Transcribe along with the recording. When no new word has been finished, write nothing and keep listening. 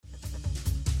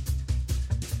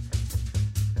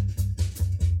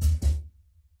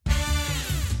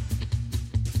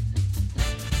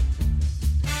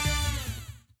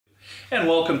And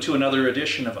welcome to another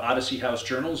edition of Odyssey House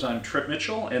Journals. I'm Trip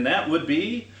Mitchell, and that would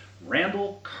be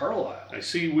Randall Carlisle. I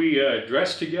see we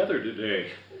dressed together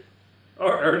today.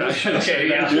 Or I shouldn't say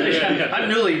that. Yeah. I'm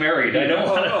newly married. I don't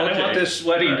want, I want this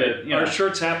wedding to, Our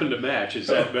shirts happen to match. Is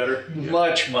that better?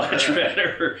 Much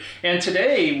better. And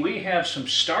today we have some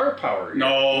star power here.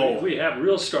 No. We have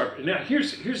real star. Now,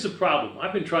 here's the problem.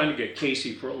 I've been trying to get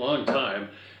Casey for a long time,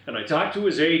 and I talked to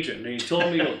his agent, and he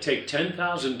told me it'll take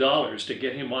 $10,000 to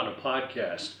get him on a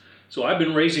podcast. So I've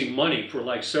been raising money for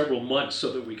like several months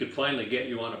so that we could finally get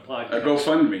you on a podcast. A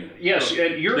GoFundMe. Yes, So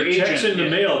and your the agent... check's in the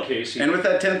mail, Casey. And with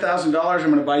that $10,000, I'm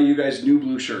going to buy you guys new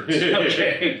blue shirts.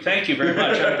 Okay, thank you very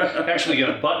much. I'm actually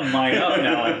going to button mine up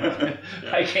now.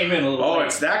 I came in a little late.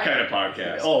 It's that kind of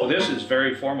podcast. Oh, this is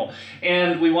very formal.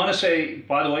 And we want to say,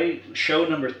 by the way, show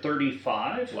number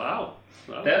 35. Wow.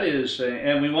 That is,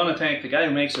 and we want to thank the guy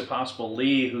who makes it possible,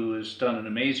 Lee, who has done an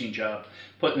amazing job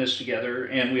putting this together.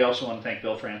 And we also want to thank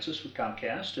Bill Francis with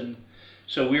Comcast. And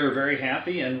so we were very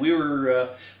happy. And we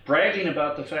were bragging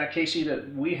about the fact, Casey,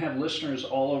 that we have listeners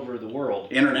all over the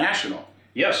world. International.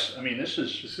 Yes, I mean, this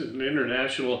is an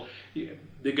international...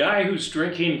 The guy who's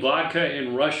drinking vodka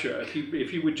in Russia, if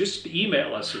he would just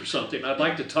email us or something, I'd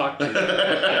like to talk to him.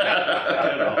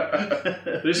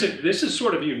 This is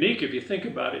sort of unique if you think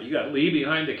about it. You got Lee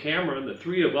behind the camera, and the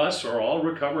three of us are all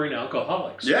recovering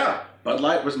alcoholics. Yeah, Bud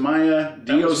Light was my DOC.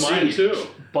 That was mine too.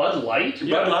 Bud Light?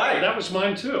 Bud Light. That was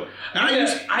mine too.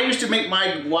 I used to make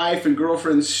my wife and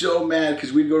girlfriend so mad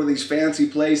because we'd go to these fancy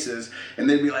places, and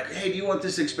they'd be like, hey, do you want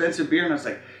this expensive beer? And I was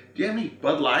like, do you have any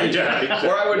Bud Light? Yeah, exactly.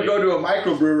 Or I would go to a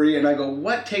microbrewery and I go,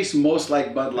 what tastes most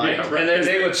like Bud Light? Yeah, right. And then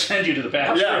they would send you to the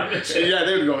bathroom. Yeah,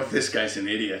 they would go, this guy's an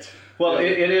idiot. Well,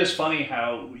 it is funny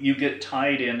how you get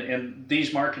tied in, and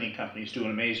these marketing companies do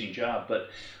an amazing job, but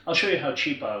I'll show you how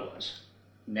cheap I was.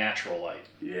 Natural Light.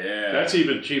 Yeah. That's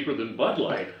even cheaper than Bud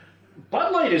Light.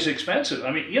 Bud Light is expensive.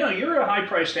 I mean, you're a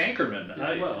high-priced anchorman.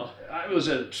 Yeah, I was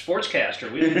a sportscaster.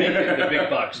 We didn't make the big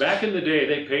bucks. Back in the day,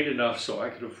 they paid enough so I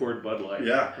could afford Bud Light.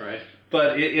 Yeah. Right.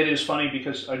 But it is funny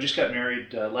because I just got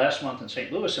married last month in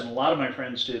St. Louis, and a lot of my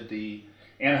friends did the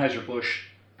Anheuser-Busch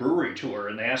brewery tour,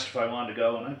 and they asked if I wanted to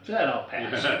go, and I said, I'll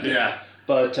pass. Yeah.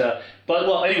 But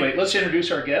well, anyway, let's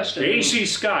introduce our guest. A.C.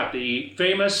 Scott, the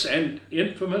famous and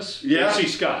infamous A.C.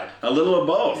 Scott. A little of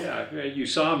both. Yeah, you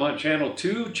saw him on Channel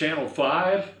 2, Channel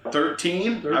 5.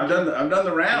 13. I've done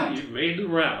the round. You've made the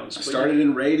rounds. I started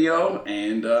in radio,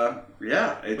 and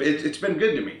it's been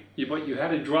good to me. But you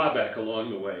had a drawback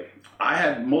along the way. I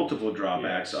had multiple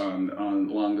drawbacks on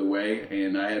along the way,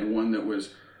 and I had one that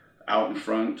was out in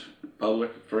front,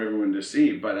 public for everyone to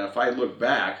see. But if I look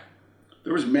back,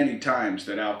 there was many times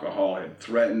that alcohol had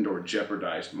threatened or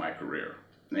jeopardized my career.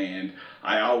 And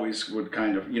I always would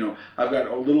kind of, I've got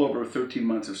a little over 13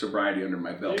 months of sobriety under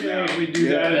my belt now. We do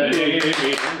that.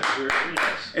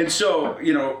 Yes. And so,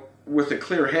 with a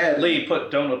clear head. Lee,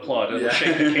 don't applaud. It'll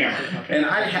shake the camera. Okay. And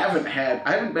I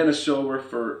haven't been sober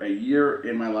for a year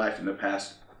in my life in the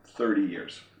past 30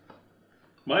 years.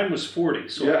 Mine was 40,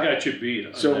 so I got you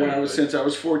beat. Since I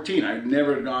was 14, I've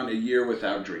never gone a year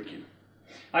without drinking.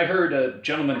 I heard a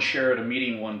gentleman share at a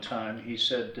meeting one time. He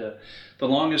said, the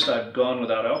longest I've gone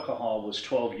without alcohol was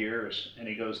 12 years. And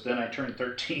he goes, then I turned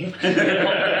 13.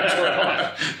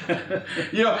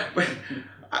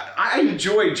 I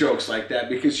enjoy jokes like that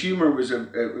because humor was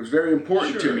very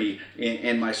important to me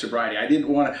in my sobriety. I didn't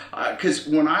want to, because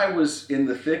when I was in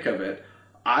the thick of it,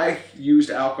 I used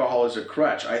alcohol as a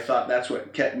crutch. I thought that's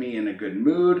what kept me in a good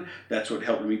mood. That's what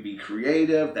helped me be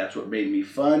creative. That's what made me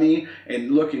funny.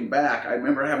 And looking back, I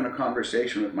remember having a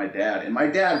conversation with my dad. And my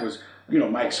dad was,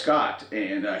 Mike Scott.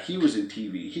 And he was in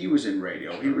TV. He was in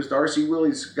radio. He was Darcy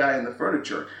Willey's guy in the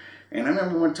furniture. And I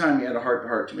remember one time he had a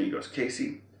heart-to-heart to me. He goes,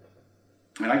 Casey,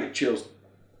 and I get chills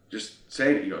just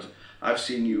saying it. He goes, I've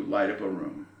seen you light up a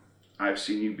room. I've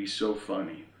seen you be so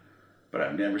funny. But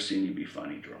I've never seen you be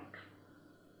funny drunk.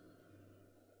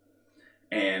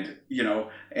 And,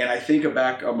 and I think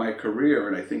back on my career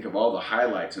and I think of all the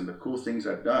highlights and the cool things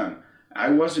I've done. I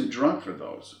wasn't drunk for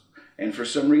those. And for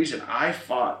some reason, I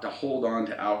fought to hold on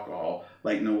to alcohol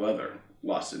like no other.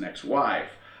 Lost an ex-wife,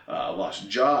 lost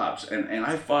jobs, and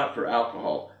I fought for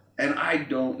alcohol. And I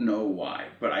don't know why,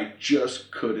 but I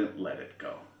just couldn't let it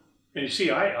go. And you see,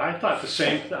 I thought the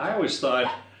same thing. I always thought,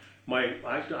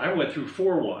 I went through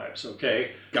 4 wives,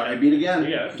 okay? Got me beat again.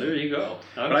 Yeah, there you go.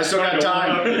 But I still got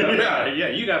time. Yeah,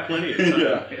 you got plenty of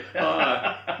time.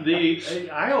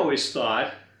 I always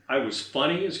thought I was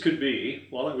funny as could be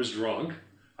while I was drunk.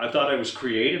 I thought I was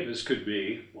creative as could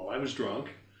be while I was drunk.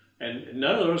 And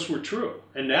none of those were true.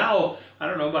 And now, I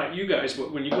don't know about you guys,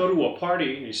 but when you go to a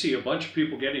party and you see a bunch of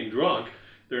people getting drunk,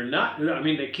 They're not, I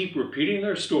mean, they keep repeating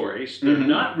their stories. They're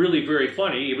not really very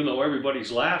funny, even though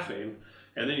everybody's laughing.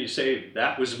 And then you say,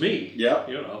 that was me. Yep.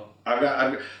 You know.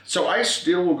 So I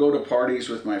still will go to parties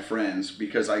with my friends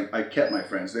because I kept my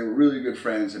friends. They were really good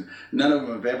friends, and none of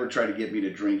them have ever tried to get me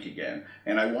to drink again.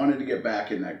 And I wanted to get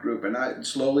back in that group. And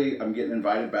I'm getting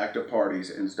invited back to parties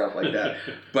and stuff like that.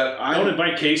 But Don't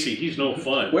invite Casey. He's no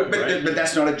fun. But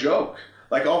that's not a joke.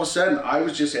 Like all of a sudden, I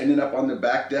was just ending up on the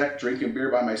back deck drinking beer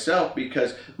by myself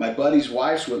because my buddies'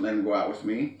 wives wouldn't let them go out with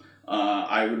me.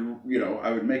 I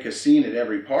would make a scene at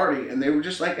every party, and they were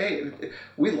just like, "Hey,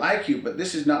 we like you, but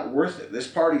this is not worth it. This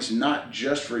party's not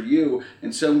just for you."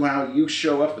 And somehow you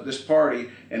show up at this party,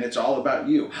 and it's all about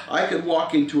you. I could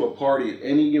walk into a party at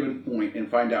any given point and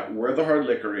find out where the hard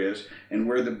liquor is and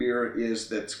where the beer is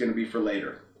that's going to be for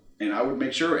later, and I would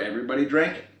make sure everybody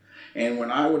drank it. And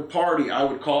when I would party, I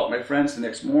would call up my friends the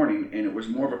next morning, and it was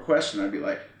more of a question. I'd be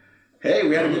like, "Hey,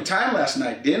 we had a good time last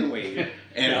night, didn't we?"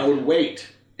 And I would wait.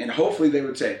 And hopefully they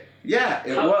would say, "Yeah,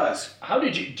 it was." How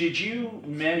did you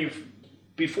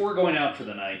before going out for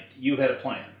the night, you had a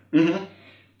plan? Mm-hmm.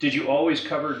 Did you always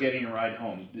cover getting a ride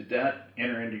home? Did that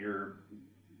enter into your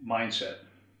mindset?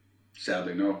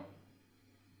 Sadly, no.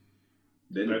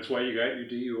 Didn't. That's why you got your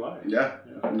DUI. Yeah.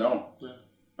 No. Yeah.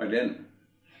 I didn't.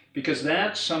 Because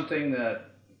that's something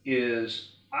that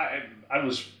is,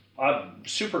 I'm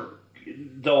super,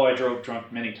 though I drove drunk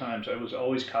many times, I was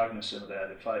always cognizant of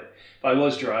that. If I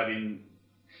was driving,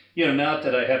 not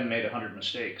that I hadn't made 100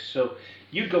 mistakes. So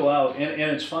you'd go out, and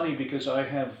it's funny because I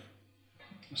have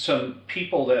some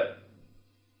people that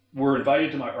were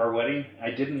invited to our wedding.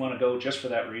 I didn't want to go just for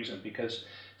that reason, because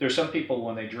there's some people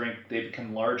when they drink, they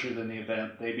become larger than the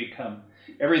event.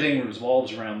 Everything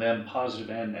revolves around them, positive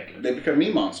and negative. They become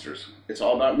me monsters. It's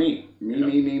all about me.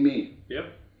 Me. Yep.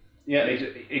 Yeah,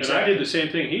 exactly. And I did the same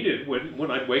thing he did when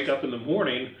I'd wake up in the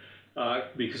morning,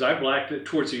 because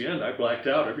towards the end, I blacked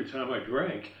out every time I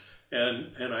drank.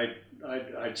 And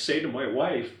I'd say to my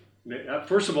wife,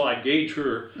 first of all, I'd gauge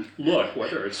her look,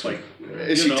 whether it's like...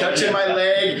 Is she touching my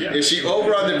leg? Yeah. Is she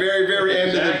over on the very, very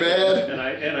end of the bed?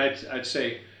 And I'd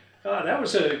say, "Oh, that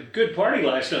was a good party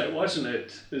last night, wasn't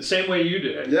it? The same way you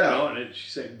did." Yeah. And she'd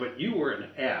say, "But you were an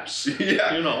ass."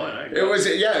 Yeah. And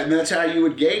and that's how you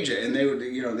would gauge it. And they would,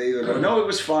 they either go, "No, it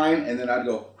was fine," and then I'd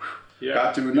go,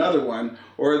 got through another one,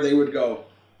 or they would go,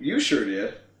 "You sure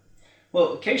did."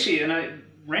 Well, Casey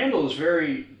Randall is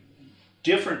very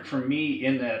different from me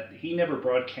in that he never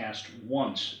broadcast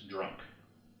once drunk.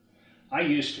 I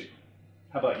used to.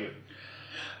 How about you?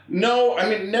 No,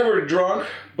 never drunk,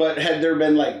 but had there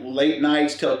been like late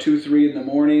nights till 2, 3 in the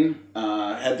morning,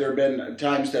 had there been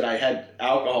times that I had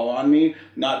alcohol on me,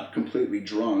 not completely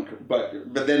drunk,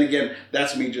 but then again,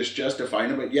 that's me just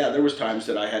justifying it. But yeah, there was times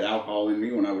that I had alcohol in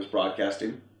me when I was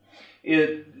broadcasting.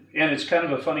 And it's kind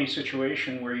of a funny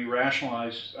situation where you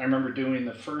rationalize. I remember doing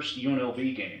the first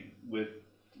UNLV game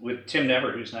with Tim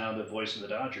Never, who's now the voice of the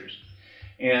Dodgers.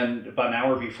 And about an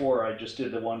hour before, I just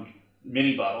did the one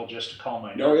mini bottle just to calm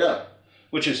my nerves. Oh, yeah.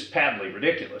 Which is patently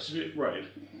ridiculous. Right.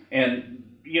 And,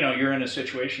 you're in a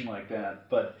situation like that.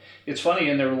 But it's funny,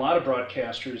 and there are a lot of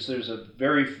broadcasters. There's a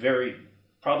very, very,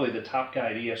 probably the top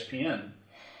guy at ESPN,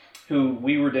 who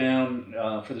we were down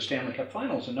for the Stanley Cup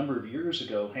Finals a number of years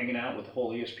ago, hanging out with the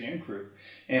whole ESPN crew.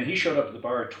 And he showed up at the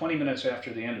bar 20 minutes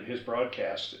after the end of his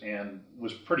broadcast and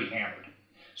was pretty hammered.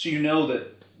 So you know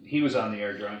that he was on the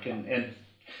air drunk. And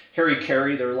Harry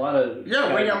Carey, there are a lot of...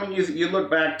 Yeah, you look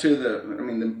back to the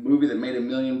movie that made $1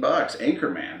 million,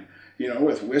 Anchorman,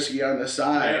 with whiskey on the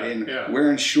side and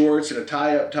wearing shorts and a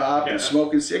tie up top and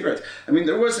smoking cigarettes. I've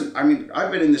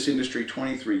been in this industry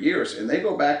 23 years, and they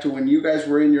go back to when you guys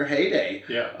were in your heyday.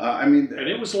 Yeah. And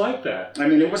it was like that.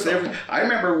 It was there. I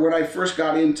remember when I first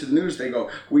got into the news, they go,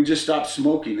 "We just stopped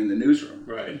smoking in the newsroom."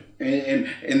 Right.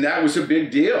 And that was a big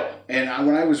deal. And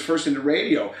when I was first into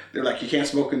radio, they're like, "You can't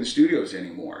smoke in the studios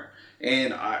anymore."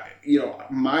 And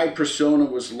my persona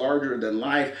was larger than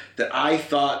life, that I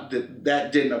thought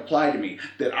that didn't apply to me.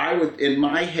 That in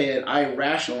my head, I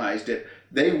rationalized it.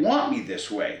 They want me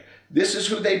this way. This is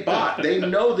who they bought. They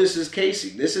know this is Casey.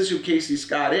 This is who Casey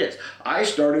Scott is. I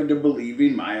started to believe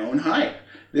in my own hype.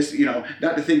 This,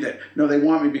 not to think that, no, they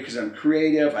want me because I'm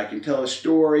creative, I can tell a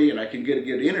story, and I can get a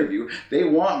good interview. They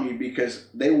want me because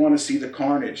they want to see the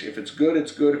carnage. If it's good,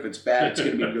 it's good. If it's bad, it's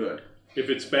going to be good. If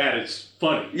it's bad, it's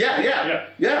funny.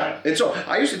 Yeah. And so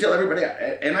I used to tell everybody,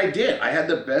 and I did. I had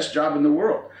the best job in the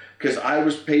world because I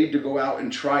was paid to go out and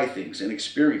try things and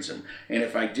experience them. And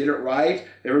if I did it right,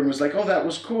 everyone was like, "Oh, that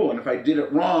was cool." And if I did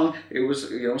it wrong, it was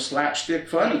slapstick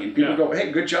funny. And people go, "Hey,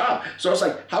 good job." So I was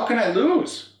like, how can I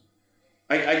lose?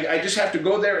 I just have to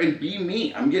go there and be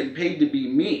me. I'm getting paid to be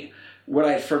me. what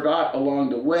I forgot along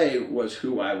the way was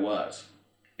who I was.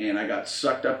 And I got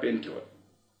sucked up into it.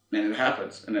 And it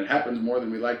happens. And it happens more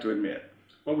than we like to admit.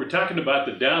 Well, we're talking about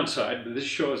the downside, but this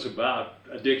show is about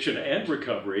addiction and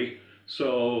recovery.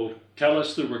 So tell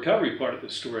us the recovery part of the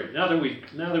story. Now that we've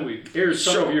aired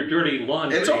some of your dirty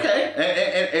laundry. It's okay.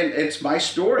 And it's my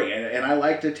story. And I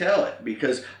like to tell it.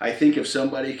 Because I think if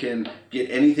somebody can get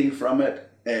anything from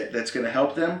it that's going to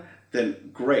help them, then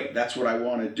great. That's what I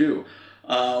want to do.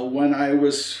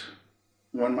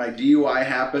 When my DUI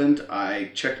happened,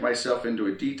 I checked myself into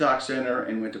a detox center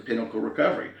and went to Pinnacle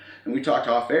Recovery. And we talked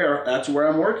off air. That's where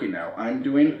I'm working now. I'm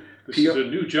doing This is a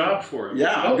new job for him.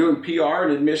 Yeah, I'm doing PR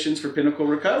and admissions for Pinnacle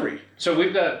Recovery. So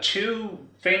we've got two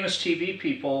famous TV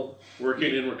people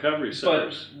Working in recovery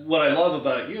centers. But what I love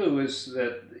about you is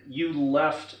that you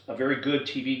left a very good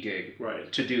TV gig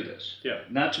to do this. Yeah.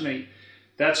 Not to me.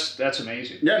 That's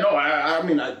amazing. Yeah, no, I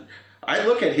mean, I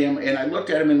look at him, and I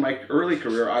looked at him in my early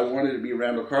career. I wanted to be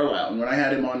Randall Carlisle. And when I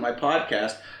had him on my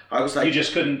podcast, I was like... You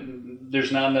just couldn't...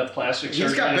 There's not enough plastic surgery.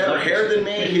 He's got better hair than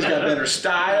me. He's got better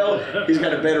style. He's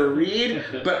got a better read.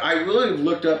 But I really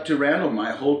looked up to Randall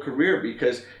my whole career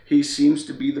because he seems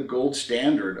to be the gold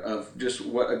standard of just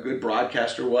what a good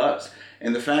broadcaster was.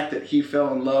 And the fact that he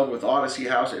fell in love with Odyssey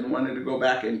House and wanted to go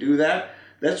back and do that,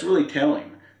 that's really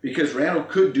telling. Because Randall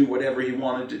could do whatever he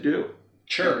wanted to do.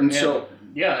 Sure. And so...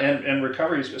 Yeah, and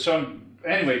recovery is... So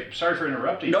anyway, sorry for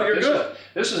interrupting. No, you're good.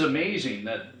 This is amazing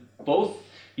that both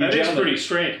you That gentlemen... is pretty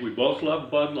strange. We both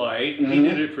love Bud Light. Mm-hmm. He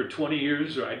did it for 20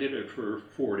 years, or I did it for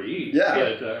 40.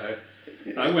 Yeah. But,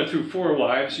 I went through 4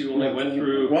 wives. You only went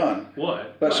through one.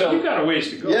 But so you got a ways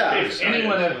to go. Yeah. If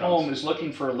anyone at home is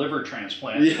looking for a liver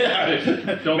transplant,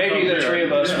 Don't maybe come the three here.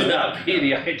 of us would not be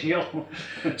the ideal.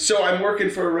 So I'm working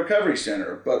for a recovery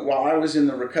center, but while I was in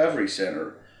the recovery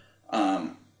center,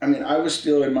 I was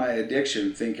still in my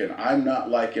addiction thinking, I'm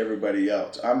not like everybody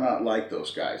else. I'm not like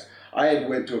those guys. I had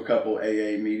went to a couple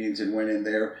AA meetings and went in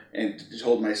there and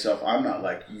told myself, I'm not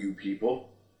like you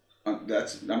people. I'm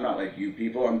not like you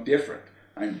people. I'm different.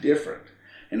 I'm different.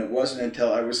 And it wasn't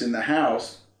until I was in the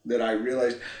house that I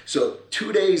realized. So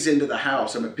 2 days into the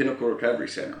house, I'm at Pinnacle Recovery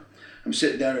Center. I'm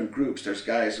sitting down in groups. There's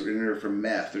guys in there for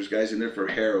meth. There's guys in there for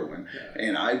heroin. Yeah.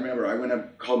 And I remember I went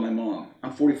up, called my mom.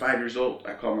 I'm 45 years old.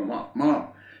 I called my mom. Mom.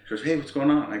 She goes, hey, what's going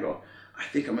on? I go, I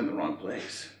think I'm in the wrong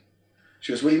place.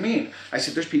 She goes, what do you mean? I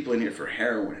said, there's people in here for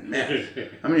heroin and meth.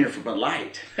 I'm in here for Bud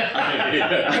Light.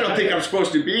 I don't think I'm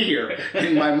supposed to be here.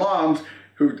 And my mom,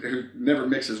 who never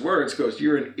mixes words, goes,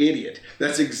 you're an idiot.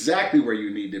 That's exactly where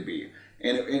you need to be.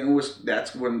 And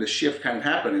that's when the shift kind of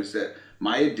happened, is that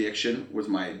my addiction was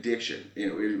my addiction.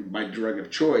 My drug of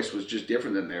choice was just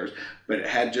different than theirs, but it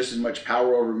had just as much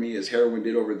power over me as heroin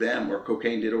did over them, or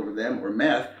cocaine did over them, or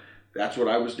meth. That's what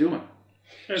I was doing.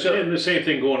 And the same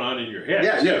thing going on in your head.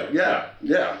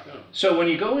 Yeah. So when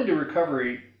you go into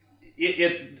recovery,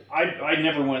 I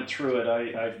never went through it.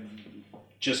 I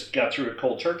just got through it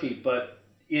cold turkey. But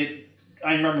I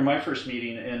remember my first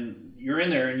meeting, and you're in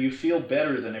there and you feel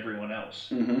better than everyone else,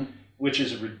 which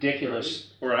is a ridiculous.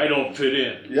 Or I don't fit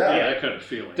in. Yeah, that kind of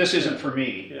feeling. This isn't for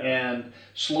me. Yeah. And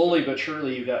slowly but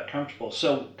surely you got comfortable.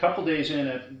 So a couple days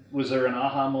in, was there an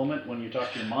aha moment when you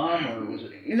talked to your mom, or was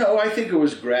it? I think it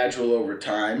was gradual over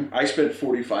time. I spent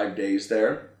 45 days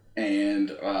there,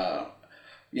 and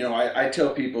I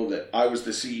tell people that I was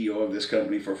the CEO of this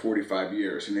company for 45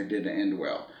 years, and it didn't end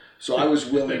well. So I was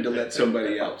willing to let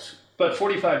somebody else. But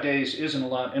 45 days isn't a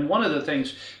lot. And one of the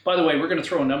things, by the way, we're going to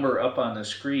throw a number up on the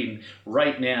screen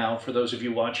right now for those of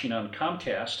you watching on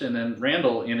Comcast, and then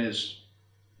Randall, in his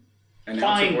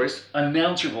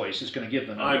announcer voice, is going to give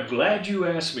the number. I'm glad you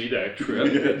asked me that,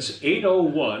 Trip. It's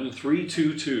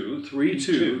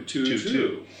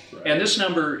 801-322-3222. Right. And this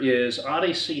number is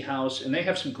Odyssey House, and they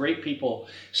have some great people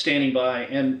standing by.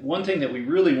 And one thing that we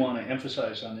really want to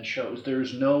emphasize on this show is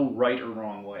there's no right or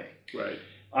wrong way. Right.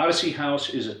 Odyssey House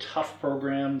is a tough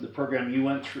program. The program you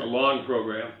went through. A long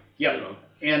program. Yeah.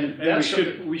 And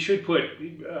we should put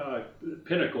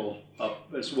Pinnacle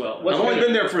up as well. I've only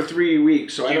been there for 3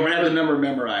 weeks, so I don't have the number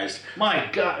memorized. My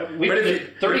God,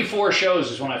 34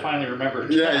 shows is when I finally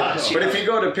remembered. Yeah, but if you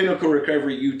go to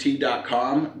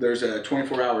pinnaclerecoveryut.com, there's a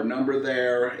 24-hour number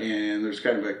there, and there's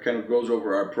kind of goes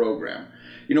over our program.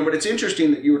 But it's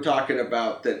interesting that you were talking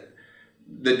about that.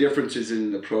 The differences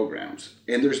in the programs,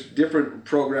 and there's different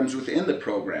programs within the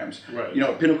programs. Right.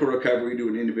 At Pinnacle Recovery, we do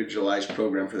an individualized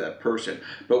program for that person.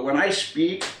 But when I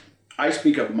speak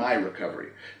of my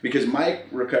recovery, because my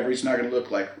recovery is not going to look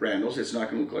like Randall's. It's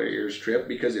not going to look like yours, Trip,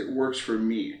 because it works for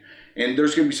me. And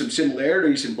there's going to be some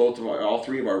similarities in all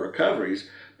 3 of our recoveries.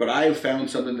 But I have found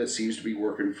something that seems to be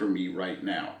working for me right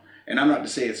now. And I'm not to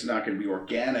say it's not going to be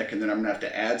organic and then I'm going to have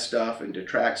to add stuff and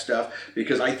detract stuff,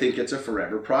 because I think it's a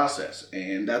forever process,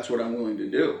 and that's what I'm willing to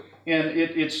do. And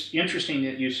it's interesting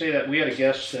that you say that. We had a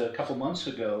guest a couple months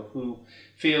ago who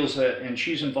feels that, and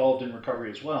she's involved in recovery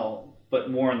as well,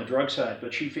 but more on the drug side,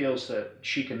 but she feels that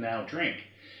she can now drink.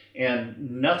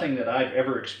 And nothing that I've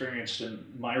ever experienced in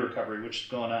my recovery, which has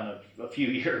gone on a few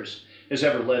years, has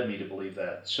ever led me to believe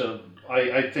that. So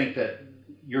I think that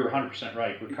you're 100%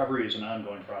 right. Recovery is an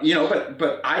ongoing process. You know,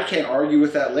 but I can't argue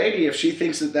with that lady. If she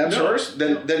thinks that that's hers,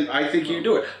 then I think you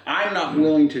do it. I'm not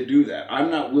willing to do that.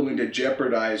 I'm not willing to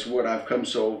jeopardize what I've come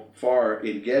so far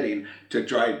in getting to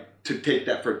try to take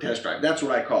that for a test drive. That's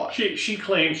what I call it. She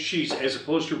claims she's, as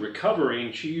opposed to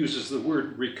recovering, she uses the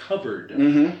word recovered.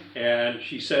 And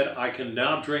she said, I can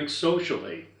now drink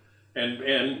socially.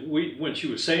 And we, when she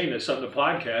was saying this on the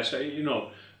podcast,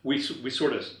 we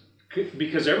sort of,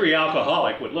 because every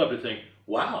alcoholic would love to think,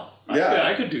 wow,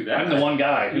 I could do that. I'm the one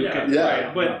guy who can.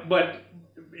 Yeah. Right. But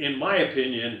in my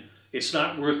opinion, it's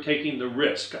not worth taking the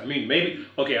risk. I mean, maybe,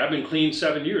 okay, I've been clean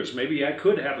 7 years. Maybe I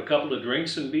could have a couple of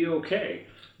drinks and be okay.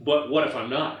 But what if I'm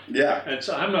not? Yeah. And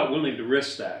so I'm not willing to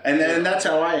risk that. And that's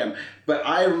how I am. But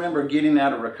I remember getting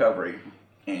out of recovery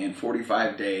in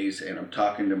 45 days, and I'm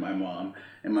talking to my mom,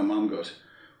 and my mom goes,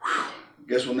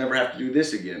 guess we'll never have to do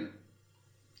this again.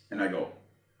 And I go,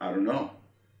 I don't know.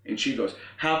 And she goes,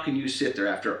 how can you sit there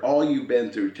after all you've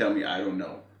been through, tell me I don't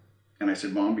know? And I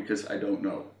said, Mom, because I don't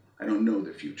know. I don't know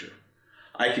the future.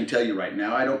 I can tell you right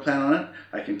now I don't plan on it.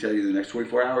 I can tell you the next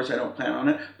 24 hours I don't plan on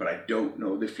it, but I don't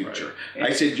know the future.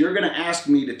 Right. I said, you're going to ask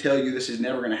me to tell you this is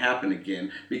never going to happen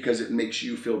again because it makes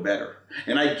you feel better.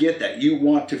 And I get that. You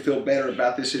want to feel better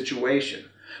about this situation.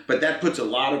 But that puts a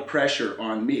lot of pressure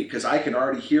on me, because I can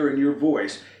already hear in your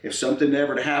voice, if something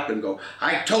ever to happen, go,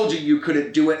 I told you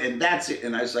couldn't do it, and that's it.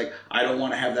 And I was like, I don't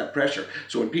want to have that pressure.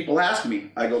 So when people ask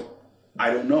me, I go,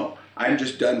 I don't know. I'm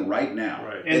just done right now.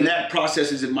 Right. And that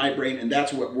process is in my brain, and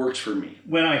that's what works for me.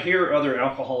 When I hear other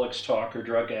alcoholics talk, or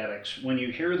drug addicts, when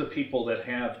you hear the people that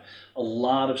have a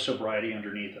lot of sobriety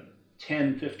underneath them,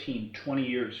 10, 15, 20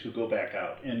 years, who go back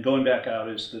out, and going back out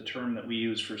is the term that we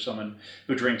use for someone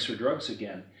who drinks or drugs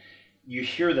again. You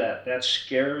hear that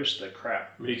scares the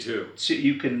crap. Me too. So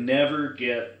you can never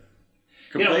get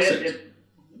complacent.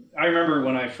 I remember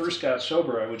when I first got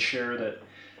sober, I would share that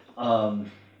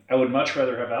I would much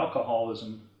rather have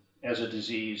alcoholism as a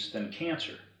disease than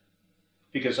cancer,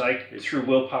 because through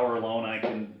willpower alone, I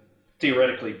can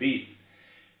theoretically beat.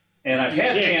 And I've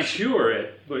had cancer. You can't cure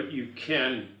it, but you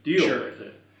can deal with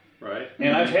it, right?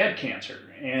 And I've had cancer,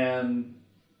 and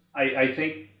I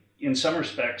think in some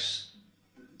respects,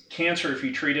 cancer, if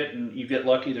you treat it and you get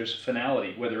lucky, there's a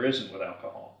finality where there isn't with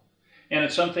alcohol. And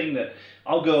it's something that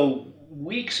I'll go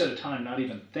weeks at a time not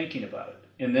even thinking about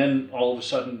it. And then all of a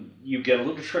sudden you get a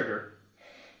little trigger.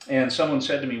 And someone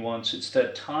said to me once, it's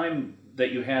that time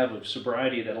that you have of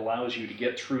sobriety that allows you to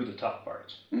get through the tough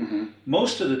parts.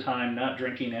 Most of the time, not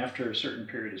drinking after a certain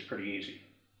period is pretty easy.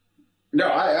 No,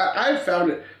 I've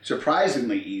found it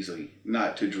surprisingly easy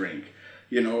not to drink.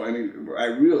 I mean, I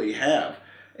really have.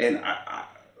 And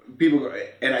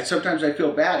sometimes I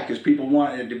feel bad because people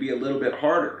want it to be a little bit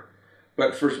harder.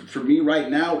 But for me right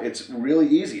now, it's really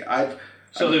easy.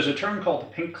 There's a term called the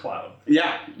pink cloud.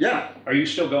 Yeah. Are you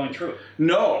still going through it?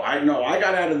 No, I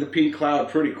got out of the pink cloud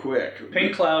pretty quick.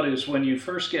 Pink cloud is when you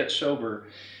first get sober.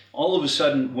 All of a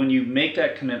sudden, when you make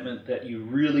that commitment that you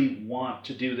really want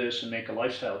to do this and make a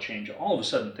lifestyle change, all of a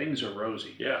sudden things are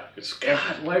rosy. Yeah,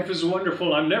 God, life is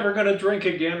wonderful. I'm never going to drink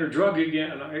again or drug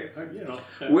again.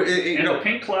 The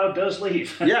pink cloud does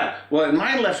leave. Yeah, well, and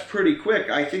mine left pretty quick.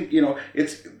 I think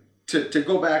it's to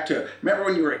go back to, remember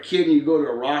when you were a kid and you go to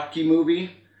a Rocky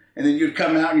movie? And then you'd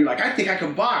come out and you're like, I think I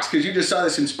can box, because you just saw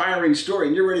this inspiring story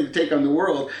and you're ready to take on the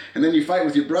world. And then you fight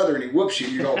with your brother and he whoops you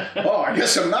and you go, oh, I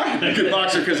guess I'm not a good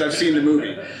boxer because I've seen the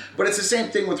movie. But it's the same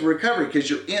thing with recovery, because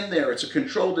you're in there. It's a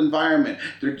controlled environment.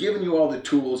 They're giving you all the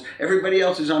tools. Everybody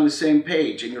else is on the same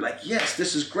page. And you're like, yes,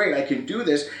 this is great. I can do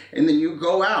this. And then you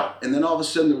go out and then all of a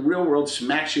sudden the real world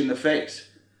smacks you in the face.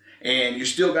 And you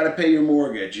still got to pay your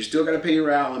mortgage. You still got to pay your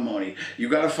alimony. You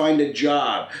got to find a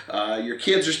job. Your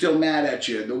kids are still mad at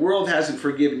you. The world hasn't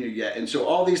forgiven you yet. And so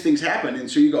all these things happen.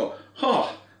 And so you go,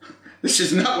 oh, this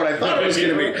is not what I thought it was going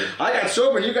to be. I got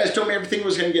sober. You guys told me everything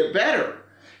was going to get better.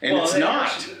 And it's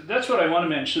not. That's what I want to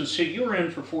mention. So you were in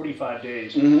for 45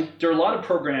 days. There are a lot of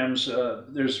programs.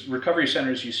 There's recovery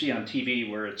centers you see on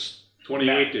TV where it's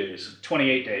 28 days.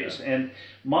 28 days. Yeah. And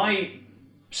my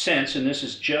sense, and this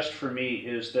is just for me,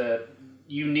 is that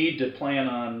you need to plan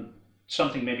on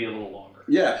something maybe a little longer.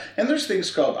 Yeah, and there's things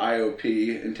called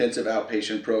IOP, intensive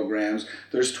outpatient programs.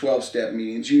 There's 12-step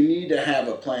meetings. You need to have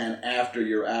a plan after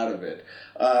you're out of it.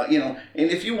 And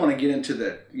if you want to get into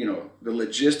the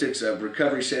logistics of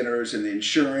recovery centers and the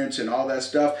insurance and all that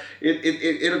stuff,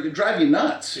 it'll drive you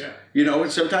nuts. Yeah.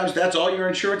 And sometimes that's all your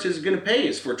insurance is going to pay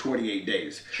is for 28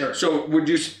 days. Sure. So would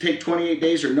you take 28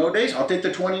 days or no days? I'll take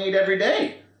the 28 every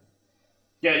day.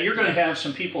 Yeah, you're going to have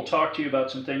some people talk to you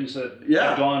about some things that Yeah.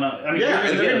 have gone on. I mean, Yeah,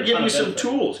 and they're going to give you some benefit.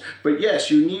 tools. But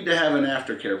yes, you need to have an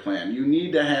aftercare plan. You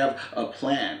need to have a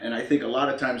plan. And I think a lot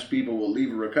of times people will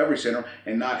leave a recovery center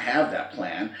and not have that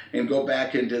plan and go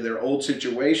back into their old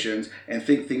situations and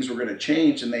think things were going to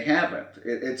change, and they haven't.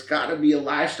 It's got to be a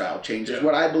lifestyle change, is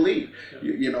what I believe.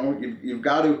 Yeah. You've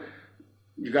got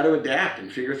to adapt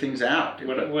and figure things out.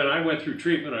 When I went through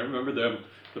treatment, I remember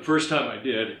the first time I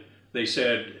did, they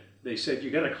said, you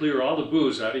got to clear all the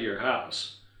booze out of your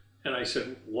house. And I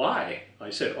said, why? I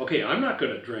said, okay, I'm not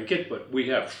going to drink it, but we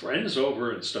have friends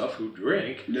over and stuff who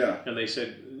drink. Yeah. And they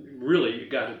said, really, you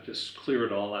got to just clear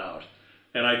it all out.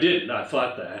 And I did, and I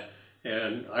thought that.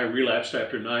 And I relapsed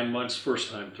after 9 months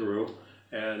first time through.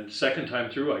 And second time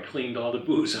through, I cleaned all the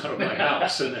booze out of my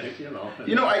house. And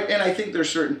I think there's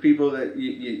certain people that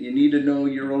you need to know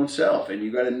your own self, and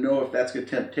you got to know if that's a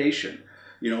temptation.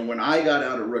 When I got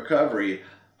out of recovery,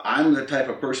 I'm the type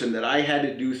of person that I had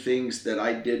to do things that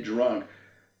I did drunk,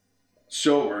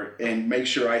 sober, and make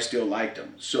sure I still liked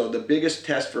them. So the biggest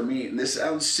test for me, and this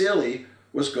sounds silly,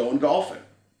 was going golfing.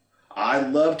 I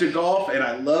love to golf and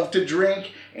I love to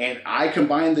drink, and I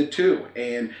combined the two.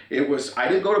 And I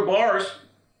didn't go to bars,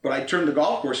 but I turned the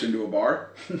golf course into a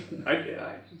bar.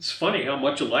 It's funny how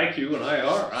much alike you and I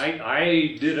are.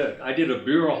 I did a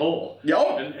beer a hole.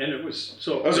 Yeah. And it was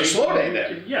so. It was a slow day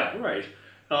then. Yeah, right.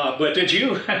 But Did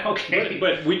you? Okay.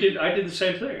 But I did the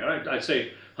same thing. I'd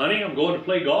say, honey, I'm going to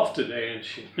play golf today,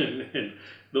 and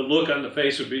the look on the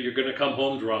face would be, you're going to come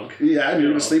home drunk. Yeah, and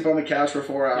you're going to sleep on the couch for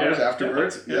 4 hours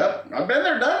afterwards. Yeah. Yep, I've been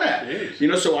there, done that.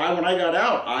 Jeez. So when I got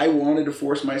out, I wanted to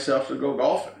force myself to go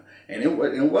golfing, and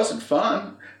it wasn't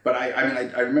fun. But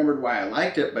I remembered why I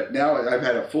liked it. But now I've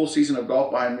had a full season of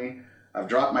golf behind me. I've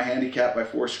dropped my handicap by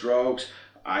 4 strokes.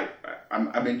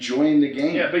 I'm enjoying the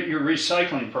game. Yeah, but your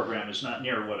recycling program is not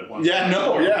near what it once was.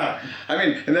 Yeah.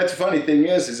 And that's the funny thing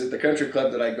is at the country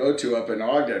club that I go to up in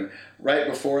Ogden, right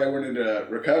before I went into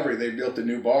recovery, they built a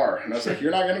new bar. And I was like, you're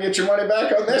not going to get your money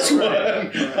back on this one.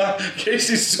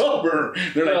 Casey's sober.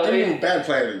 They're like, bad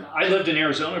planning. I lived in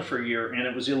Arizona for a year, and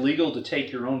it was illegal to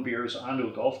take your own beers onto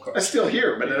a golf cart. That's still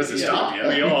here, but it doesn't stop you.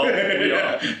 We all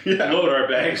load our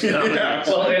bags down. Yeah.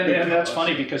 Well, and that's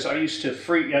funny because I used to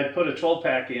I'd put a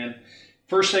 12-pack in,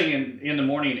 first thing in the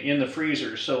morning in the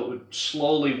freezer, so it would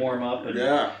slowly warm up. And,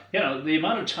 the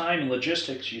amount of time and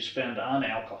logistics you spend on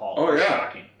alcohol is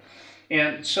shocking.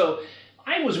 And so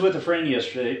I was with a friend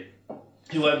yesterday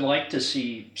who I'd like to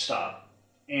see stop.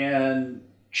 And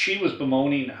she was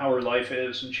bemoaning how her life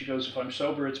is. And she goes, if I'm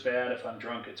sober, it's bad. If I'm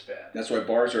drunk, it's bad. That's why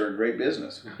bars are a great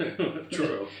business.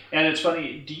 True. And it's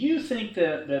funny. Do you think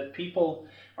that people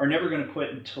are never going to quit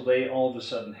until they all of a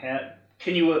sudden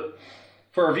can you,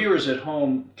 for our viewers at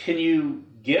home, can you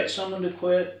get someone to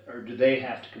quit, or do they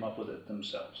have to come up with it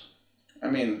themselves? I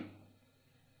mean,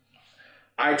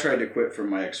 I tried to quit for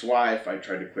my ex-wife. I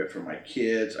tried to quit for my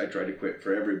kids. I tried to quit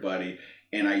for everybody.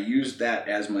 And I used that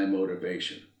as my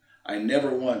motivation. I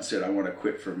never once said I want to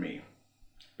quit for me,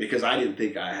 because I didn't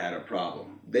think I had a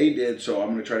problem. They did, so I'm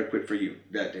going to try to quit for you.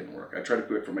 That didn't work. I tried to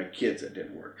quit for my kids. That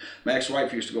didn't work. My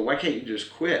ex-wife used to go, why can't you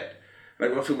just quit? Like,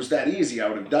 well, if it was that easy, I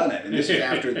would have done it. And this is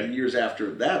after the years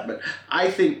after that. But I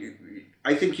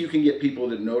think you can get people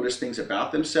to notice things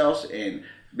about themselves and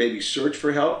maybe search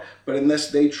for help. But unless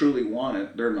they truly want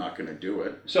it, they're not going to do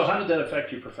it. So how did that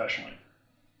affect you professionally?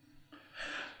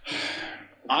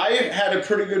 I had a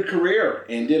pretty good career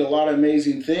and did a lot of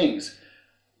amazing things.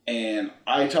 And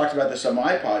I talked about this on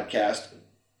my podcast.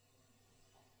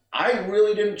 I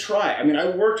really didn't try. I mean, I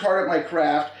worked hard at my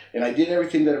craft, and I did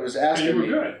everything that it was asking and you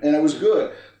me. were good. And I was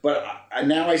good. But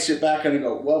now I sit back and I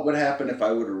go, what would happen if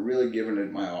I would have really given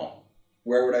it my all?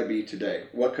 Where would I be today?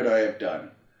 What could I have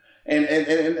done? And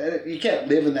you can't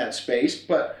live in that space.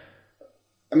 But,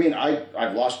 I mean,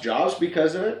 I've lost jobs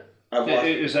because of it.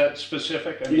 Is that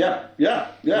specific? I mean, yeah.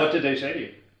 What did they say to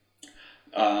you?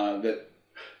 That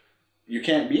you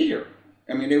can't be here.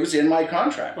 I mean, it was in my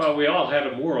contract. Well, we all had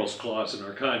a morals clause in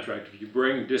our contract. If you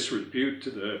bring disrepute to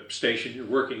the station you're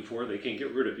working for, they can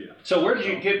get rid of you. So where did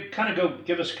you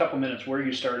give us a couple minutes where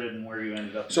you started and where you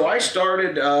ended up? So I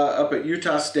started up at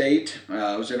Utah State.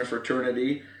 I was in a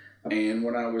fraternity. And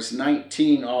when I was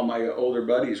 19, all my older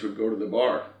buddies would go to the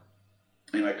bar.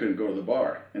 And I couldn't go to the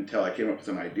bar until I came up with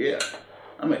an idea.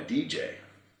 I'm a DJ.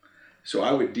 So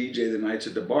I would DJ the nights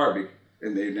at the bar,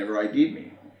 and they never ID'd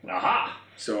me. Aha!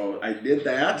 So I did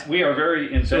that. We are very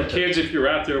So inventive. kids, if you're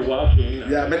out there watching,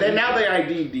 Yeah, but then now they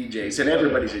ID DJs, and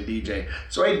everybody's a DJ.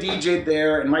 So I DJ'd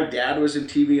there, and my dad was in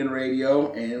TV and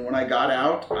radio. And when I got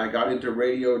out, I got into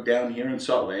radio down here in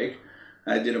Salt Lake.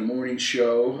 I did a morning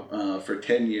show for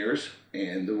 10 years,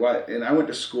 and I went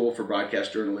to school for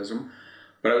broadcast journalism.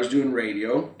 But I was doing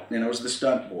radio, and I was the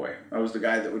stunt boy. I was the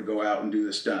guy that would go out and do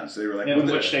the stunts. They were like, And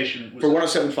which station was for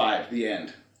 107.5, The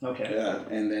End. Okay. Yeah,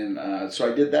 and then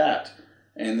so I did that,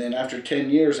 and then after 10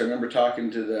 years, I remember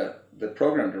talking to the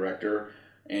program director,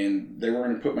 and they were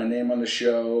going to put my name on the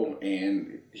show,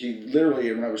 and he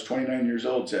literally, when I was 29 years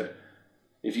old, said,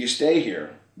 "If you stay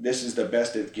here, this is the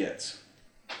best it gets."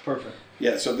 Perfect.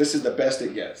 Yeah, so this is the best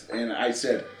it gets, and I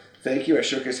said, "Thank you." I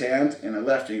shook his hand, and I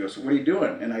left. And he goes, "What are you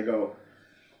doing?" And I go,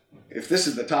 "If this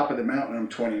is the top of the mountain, I'm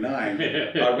 29.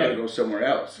 I've got to go somewhere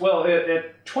else." Well,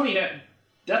 at 29,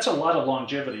 that's a lot of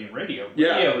longevity in radio.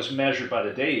 Yeah. Radio is measured by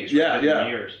the days, Yeah, rather than yeah.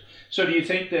 years. So do you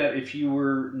think that if you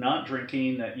were not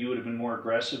drinking, that you would have been more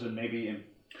aggressive and maybe...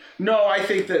 No, I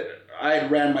think that I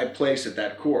had ran my place at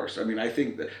that course. I mean, I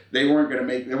think that they weren't going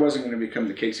to it wasn't going to become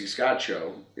the Casey Scott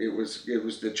show. It was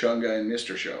the Chunga and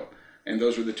Mr. show. And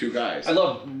those were the two guys. I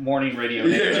love morning radio.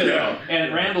 Yeah.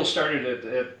 And Randall started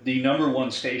at the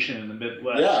 #1 station in the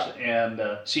Midwest, and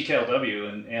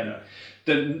CKLW, and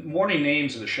the morning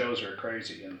names of the shows are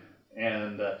crazy.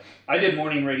 And I did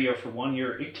morning radio for 1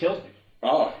 year. It killed me.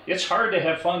 Oh. It's hard to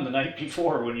have fun the night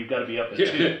before when you've got to be up at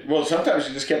 2. Well, sometimes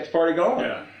you just kept the party going.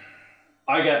 yeah.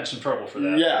 I got in some trouble for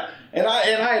that. Yeah, and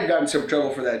I had gotten some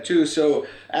trouble for that too. So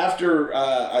after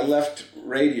I left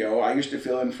radio, I used to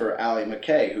fill in for Allie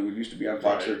McKay, who used to be on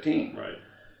Fox 13. Right.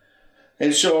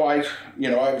 And so I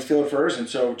would fill in for hers, and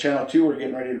so Channel 2 were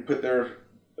getting ready to put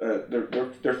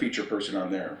their feature person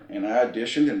on there, and I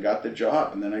auditioned and got the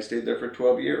job, and then I stayed there for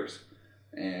 12 years,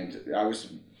 and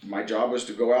my job was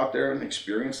to go out there and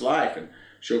experience life and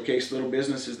showcase little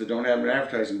businesses that don't have an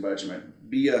advertising budget,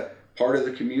 be a part of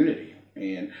the community.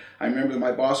 And I remember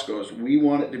my boss goes, "We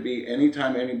want it to be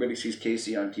anytime anybody sees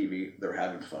Casey on TV, they're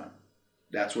having fun.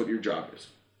 That's what your job is.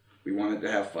 We want it to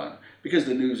have fun because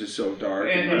the news is so dark."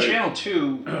 And Channel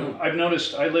 2, I've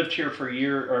noticed, I lived here for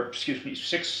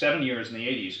 6, 7 years in the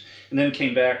 80s, and then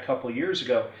came back a couple of years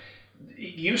ago.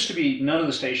 It used to be none of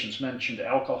the stations mentioned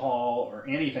alcohol or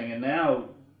anything, and now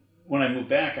when I moved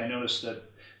back, I noticed that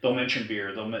they'll mention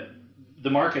beer. The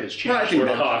market has changed. Well, I think Or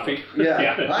that- coffee. Yeah,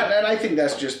 Yeah. and I think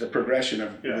that's just the progression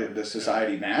of Yeah. the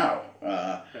society now.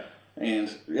 And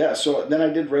yeah, so then I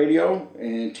did radio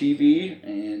and TV,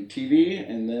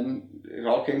 and then it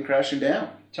all came crashing down.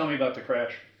 Tell me about the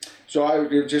crash. So I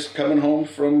was just coming home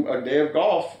from a day of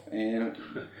golf and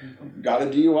got a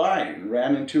DUI and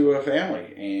ran into a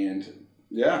family, and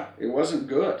yeah, it wasn't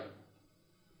good.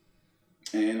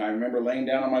 And I remember laying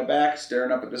down on my back,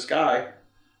 staring up at the sky,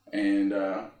 and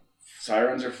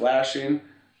sirens are flashing,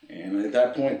 and at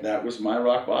that point, that was my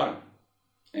rock bottom.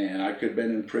 And I could have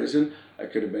been in prison, I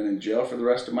could have been in jail for the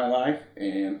rest of my life,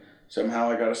 and somehow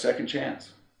I got a second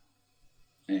chance.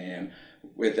 And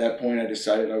at that point, I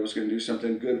decided I was going to do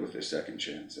something good with this second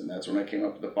chance, and that's when I came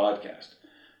up with the podcast,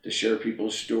 to share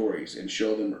people's stories and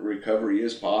show them that recovery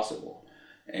is possible.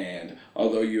 And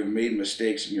although you have made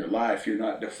mistakes in your life, you're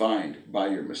not defined by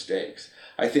your mistakes.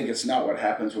 I think it's not what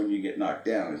happens when you get knocked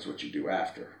down, it's what you do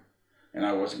after. And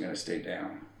I wasn't going to stay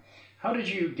down. How did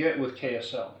you get with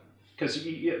KSL? Because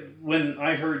when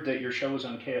I heard that your show was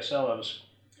on KSL, I was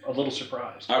a little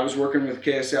surprised. I was working with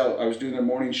KSL. I was doing their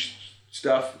morning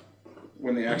stuff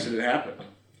when the accident happened.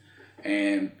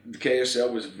 And the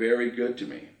KSL was very good to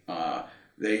me.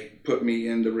 They put me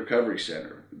in the recovery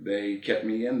center. They kept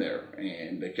me in there,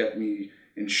 and they kept me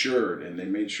insured, and they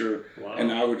made sure. Wow.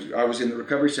 And I was in the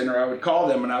recovery center. I would call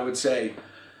them, and I would say,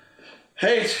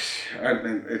 "Hey,"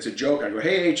 it's a joke. I go,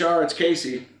 "Hey, HR, it's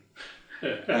Casey.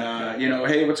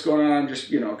 Hey, what's going on?" Just,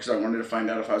 because I wanted to find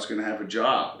out if I was going to have a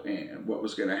job and what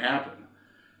was going to happen.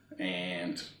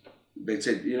 And they'd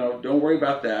say, "Don't worry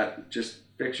about that. Just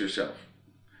fix yourself.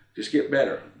 Just get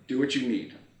better. Do what you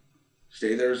need.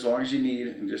 Stay there as long as you need,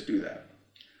 and just do that."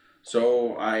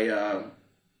 So I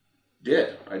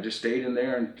did. I just stayed in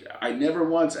there, and I never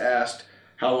once asked,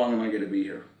 "How long am I going to be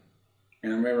here?"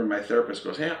 And I remember my therapist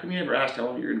goes, "Hey, how come you never asked how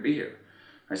long you're going to be here?"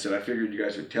 I said, "I figured you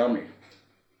guys would tell me."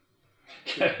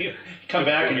 You come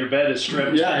back and your bed is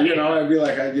stripped. Yeah, I'd be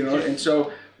like, and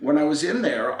so when I was in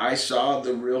there, I saw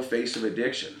the real face of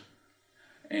addiction.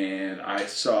 And I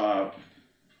saw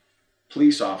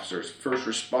police officers, first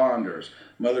responders,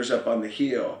 mothers up on the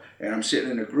hill, and I'm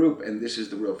sitting in a group, and this is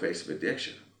the real face of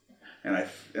addiction. And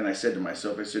I said to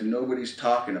myself, I said, nobody's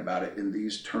talking about it in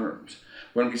these terms.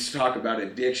 When we talk about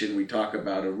addiction, we talk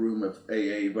about a room of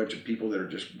AA, a bunch of people that are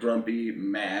just grumpy,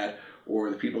 mad, or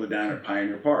the people that are down at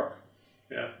Pioneer Park.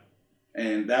 Yeah.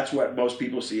 And that's what most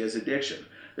people see as addiction.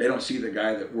 They don't see the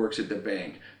guy that works at the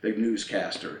bank, the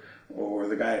newscaster, or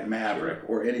the guy at Maverick,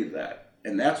 or any of that.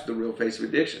 And that's the real face of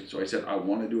addiction. So I said, I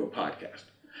want to do a podcast.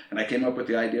 And I came up with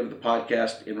the idea of the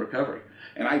podcast in recovery.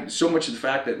 And so much of the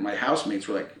fact that my housemates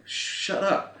were like, shut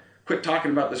up, quit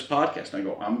talking about this podcast. And I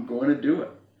go, I'm going to do it.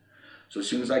 So as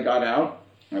soon as I got out,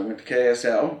 I went to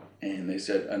KSL, and they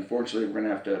said, unfortunately, we're going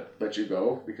to have to let you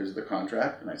go because of the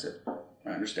contract. And I said, I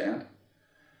understand.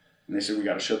 And they said, we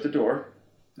got to shut the door.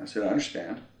 I said, I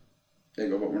understand. They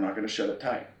go, but we're not going to shut it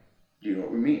tight. Do you know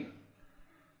what we mean?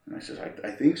 And I said,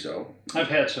 I think so. I've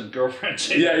had some girlfriends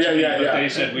say that to me, but they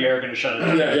said we are going to shut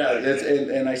it down.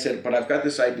 And I said, but I've got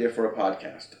this idea for a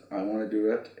podcast. I want to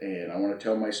do it, and I want to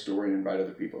tell my story and invite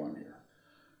other people on here.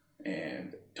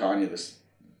 And Tanya,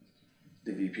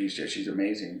 the VP, she's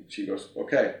amazing. She goes,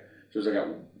 okay. She goes, I got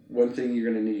one thing you're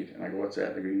going to need. And I go, what's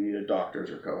that? They go, you need a doctor as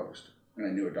your co-host. And I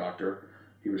knew a doctor.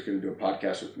 He was going to do a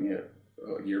podcast with me a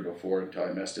year before until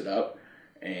I messed it up.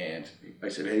 And I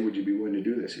said, hey, would you be willing to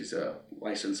do this? He's a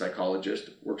licensed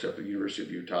psychologist, works up at the University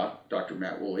of Utah, Dr.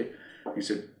 Matt Woolley. He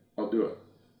said, I'll do it.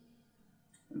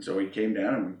 And so he came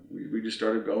down, and we just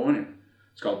started going. And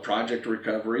it's called Project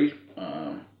Recovery.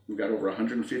 We've got over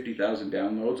 150,000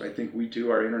 downloads. I think we, too,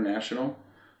 are international.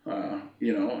 And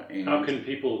how can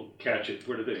people catch it?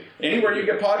 Where do they? Anywhere you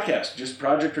get podcasts, just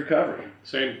Project Recovery.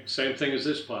 Same thing as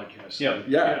this podcast. Yeah.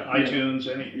 iTunes,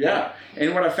 any. Yeah.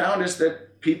 And what I found is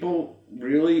that people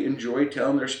really enjoy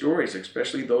telling their stories,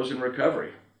 especially those in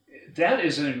recovery. That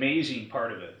is an amazing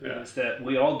part of it. Yeah. Is that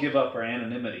we all give up our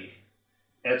anonymity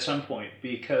at some point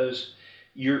because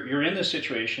you're in this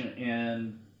situation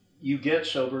and you get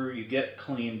sober, you get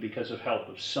clean because of help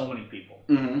of so many people.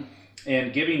 Mm-hmm.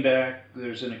 And giving back,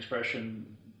 there's an expression,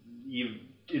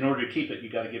 in order to keep it, you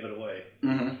got to give it away.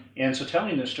 Mm-hmm. And so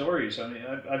telling the stories, I mean,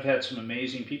 I've had some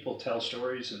amazing people tell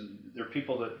stories, and there are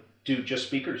people that do just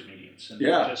speakers meetings, and they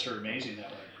just are amazing that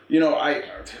way. You know, I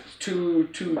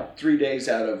 3 days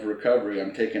out of recovery,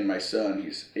 I'm taking my son,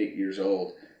 he's 8 years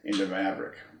old, into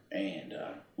Maverick. And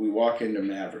we walk into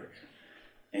Maverick,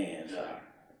 and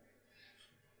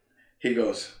he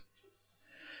goes,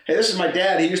 hey, this is my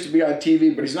dad. He used to be on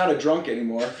TV, but he's not a drunk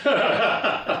anymore.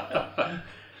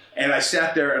 And I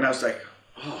sat there, and I was like,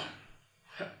 oh.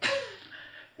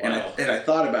 And I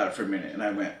thought about it for a minute, and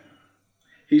I went,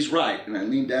 he's right. And I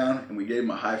leaned down, and we gave him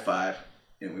a high five,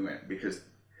 and we went, because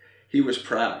he was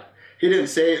proud. He didn't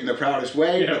say it in the proudest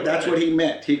way, but that's what he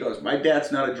meant. He goes, my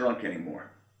dad's not a drunk anymore.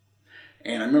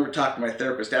 And I remember talking to my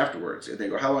therapist afterwards, and they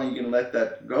go, how long are you going to let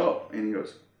that go? And he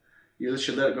goes, you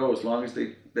should let it go as long as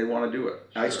they want to do it.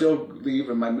 Sure. I still leave,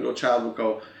 and my middle child will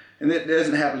go, and it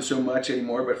doesn't happen so much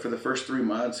anymore, but for the first 3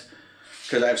 months,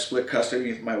 because I have split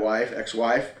custody with my wife,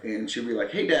 ex-wife, and she'll be like,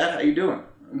 hey, Dad, how you doing?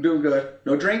 I'm doing good.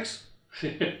 No drinks?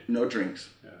 No drinks.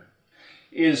 Yeah.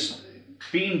 Is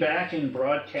being back in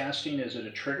broadcasting, is it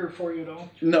a trigger for you at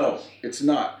all? No, it's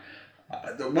not.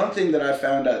 The one thing that I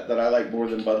found out that I like more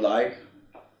than Bud Light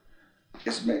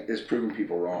is proving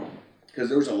people wrong. Because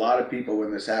there was a lot of people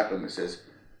when this happened that says,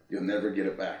 you'll never get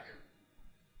it back.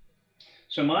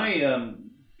 So my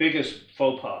biggest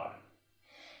faux pas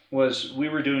was we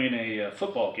were doing a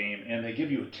football game, and they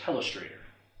give you a telestrator,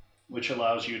 which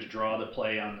allows you to draw the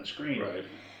play on the screen. Right.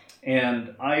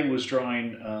 And I was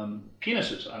drawing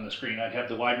penises on the screen. I'd have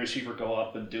the wide receiver go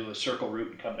up and do a circle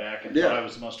route and come back, and thought I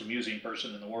was the most amusing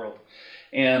person in the world.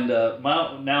 And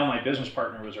now my business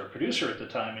partner was our producer at the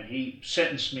time, and he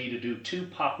sentenced me to do 2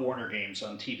 Pop Warner games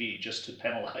on TV just to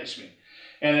penalize me.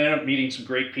 And I ended up meeting some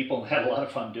great people and had a lot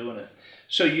of fun doing it.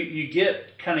 So you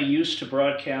get kind of used to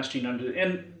broadcasting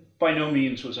and by no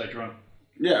means was I drunk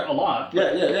a lot.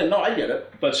 But, no, I get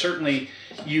it. But certainly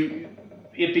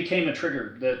it became a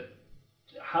trigger that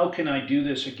how can I do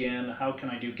this again? How can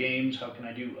I do games? How can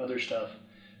I do other stuff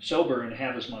sober and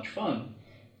have as much fun?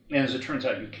 And as it turns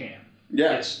out, you can.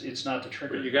 Yeah. It's not the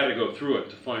trigger. But you got to go through it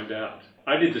to find out.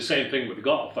 I did the same thing with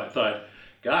golf. I thought,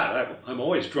 God, I'm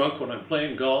always drunk when I'm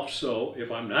playing golf, so if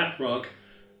I'm not drunk,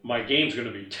 my game's going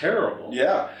to be terrible.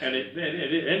 Yeah. And it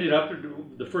ended up,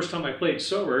 the first time I played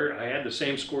sober, I had the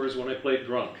same score as when I played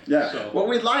drunk. Yeah. So, well,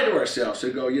 we lie to ourselves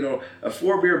and go, a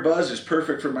 4-beer buzz is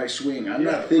perfect for my swing. I'm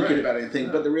not thinking about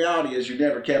anything, but the reality is you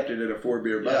never kept it at a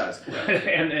 4-beer buzz.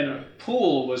 And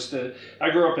pool was I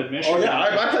grew up in Michigan. Oh, yeah,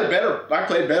 I played better. I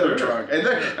played better drunk. And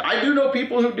I do know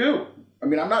people who do. I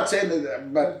mean, I'm not saying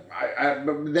that, but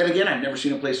but then again, I've never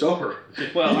seen him play sober.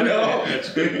 Well, You know?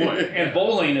 That's a good point. and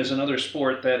bowling is another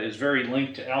sport that is very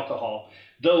linked to alcohol.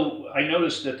 Though I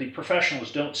noticed that the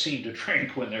professionals don't seem to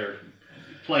drink when they're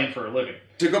playing for a living.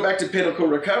 To go back to Pinnacle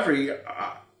Recovery,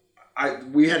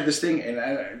 we had this thing,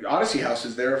 and Odyssey House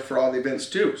is there for all the events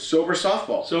too. Sober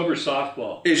softball Sober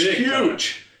softball. is Big time.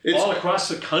 huge. It's All across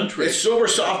the country. sober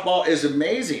softball is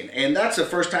amazing, and that's the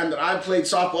first time that I've played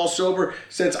softball sober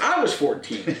since I was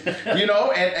 14. You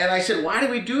know, and I said, why do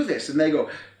we do this? And they go,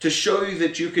 to show you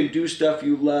that you can do stuff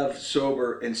you love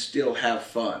sober and still have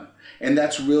fun. And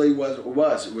that's really what it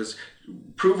was. It was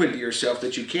proving to yourself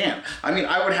that you can. I mean,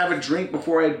 I would have a drink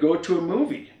before I'd go to a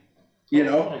movie. You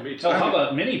know? Oh, me too. So how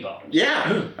about mini bottles?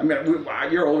 Yeah. I mean,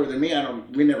 you're older than me.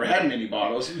 We never had many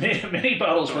bottles. Mini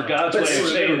bottles were God's But way of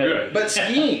they saying were that. good.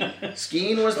 But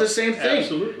skiing was the same thing.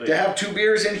 Absolutely. To have 2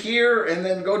 beers in here and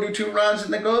then go do 2 runs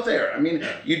and then go there. I mean,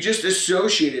 you just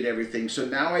associated everything. So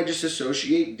now I just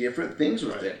associate different things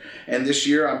with it. And this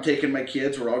year I'm taking my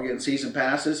kids. We're all getting season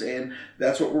passes, and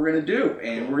that's what we're going to do.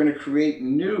 And we're going to create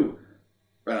new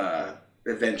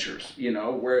adventures, you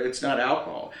know, where it's not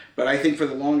alcohol. But I think for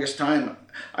the longest time,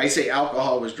 I say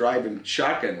alcohol was driving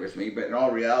shotgun with me, but in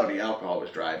all reality, alcohol was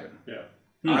driving. Yeah.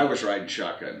 I was riding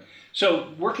shotgun.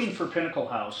 So working for Pinnacle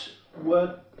House,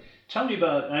 tell me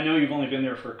about, I know you've only been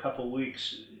there for a couple of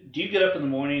weeks. Do you get up in the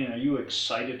morning and are you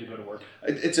excited to go to work?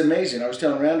 It's amazing. I was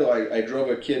telling Randall, I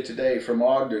drove a kid today from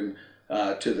Ogden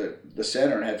to the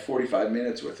center and had 45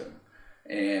 minutes with him.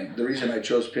 And the reason I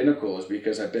chose Pinnacle is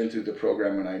because I've been through the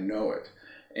program and I know it.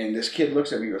 And this kid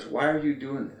looks at me and goes, why are you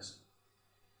doing this?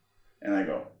 And I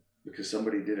go, because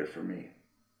somebody did it for me.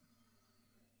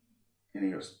 And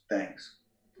he goes, thanks.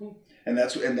 And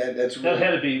that's really, That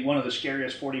had to be one of the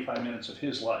scariest 45 minutes of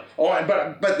his life. Oh,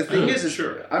 but the thing is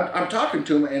Sure. I'm talking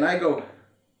to him and I go,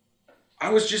 I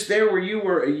was just there where you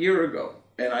were a year ago.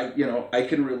 And I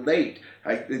can relate.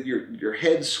 Your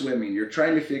head's swimming. You're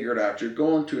trying to figure it out. You're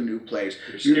going to a new place.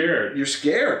 You're scared. You're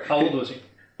scared. How old was he?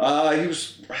 He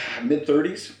was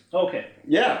mid-30s. Okay.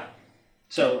 Yeah.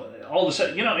 So all of a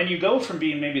sudden, and you go from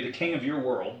being maybe the king of your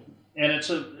world, and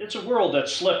it's a world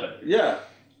that's slipping, Yeah.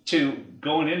 to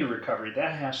going into recovery.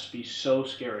 That has to be so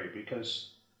scary because,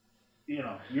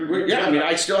 you're Yeah, I mean,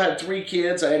 I still had 3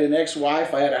 kids. I had an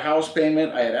ex-wife. I had a house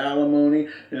payment. I had alimony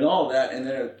and all that. And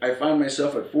then I find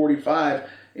myself at 45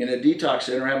 in a detox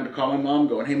center having to call my mom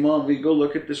going, hey, Mom, will you go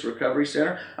look at this recovery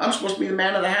center? I'm supposed to be the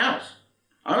man of the house.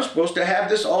 I'm supposed to have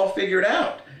this all figured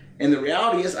out. And the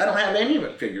reality is I don't have any of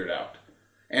it figured out.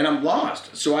 And I'm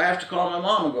lost. So I have to call my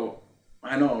mom and go,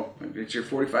 I know, it's your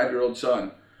 45-year-old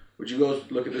son. Would you go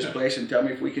look at this place and tell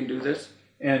me if we can do this?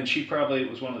 And she probably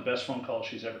was one of the best phone calls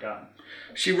she's ever gotten.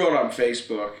 She wrote on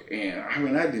Facebook, and I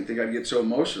mean, I didn't think I'd get so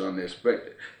emotional on this,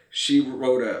 but she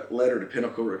wrote a letter to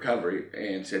Pinnacle Recovery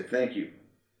and said, thank you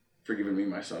for giving me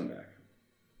my son back.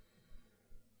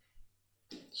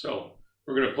 So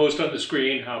we're going to post on the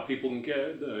screen how people can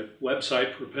get the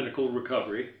website for Pinnacle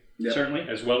Recovery, Yep. Certainly.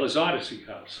 as well as Odyssey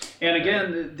House. And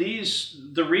again,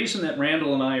 the reason that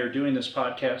Randall and I are doing this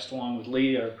podcast along with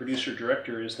Lee, our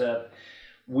producer-director, is that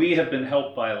we have been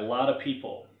helped by a lot of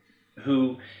people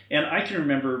who, and I can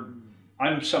remember,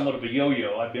 I'm somewhat of a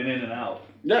yo-yo. I've been in and out.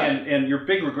 Yeah. And your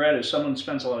big regret is someone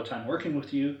spends a lot of time working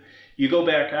with you. You go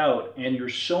back out and you're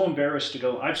so embarrassed to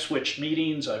go. I've switched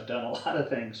meetings. I've done a lot of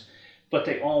things, but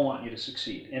they all want you to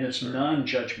succeed. And it's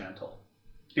non-judgmental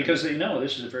because they know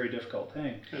this is a very difficult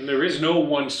thing. And there is no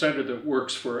one center that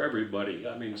works for everybody.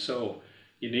 I mean, so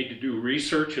you need to do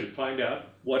research and find out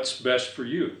what's best for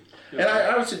you. And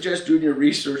I would suggest doing your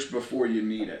research before you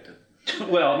need it.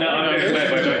 Well, no,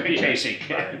 Casey.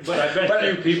 But I bet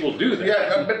you people do that.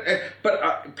 Yeah,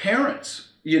 but parents,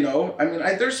 I mean,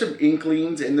 there's some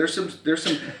inklings and there's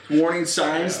some warning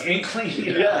signs. Inkling.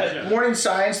 Yeah, warning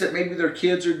signs that maybe their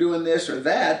kids are doing this or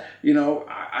that.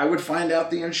 I would find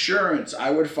out the insurance. I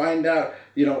would find out,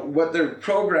 what their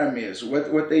program is,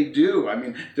 what they do. I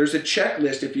mean, there's a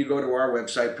checklist if you go to our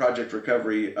website,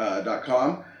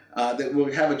 projectrecovery.com. That will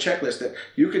have a checklist that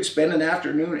you could spend an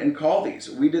afternoon and call these.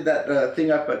 We did that thing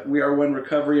up at We Are One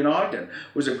Recovery in Ogden. It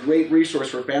was a great resource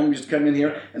for families to come in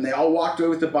here, and they all walked away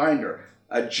with a binder,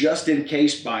 a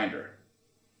just-in-case binder.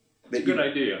 Good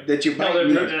idea. That you might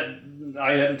need.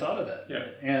 I hadn't thought of that. Yeah.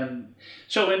 And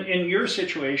so in your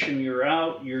situation, you're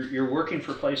out, you're working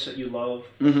for a place that you love,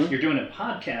 Mm-hmm. you're doing a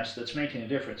podcast that's making a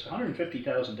difference.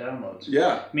 150,000 downloads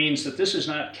Yeah, means that this is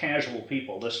not casual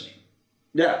people listening.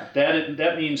 yeah.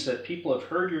 That means that people have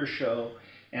heard your show,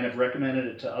 and have recommended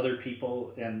it to other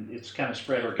people, and it's kind of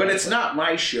spread organically. But it's not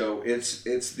my show. It's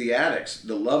the addicts,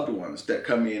 the loved ones that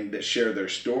come in that share their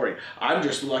story. I'm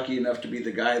just lucky enough to be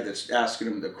the guy that's asking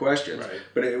them the questions. Right.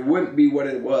 But it wouldn't be what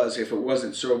it was if it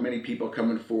wasn't so many people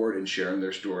coming forward and sharing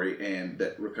their story, and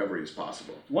that recovery is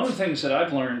possible. One of the things that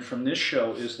I've learned from this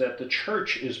show is that the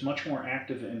church is much more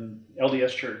active in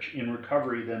LDS Church in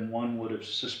recovery than one would have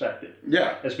suspected.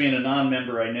 Yeah. As being a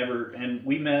non-member, and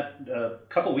we met a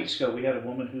couple weeks ago. We had a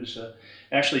woman who's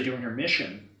actually doing her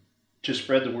mission to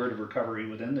spread the word of recovery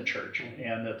within the church,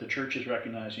 and that the church is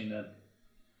recognizing that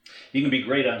you can be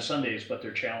great on Sundays, but there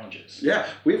are challenges. Yeah,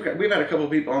 we've had a couple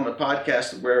of people on the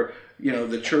podcast where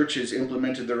the church has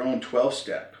implemented their own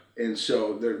 12-step, and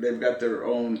so they've got their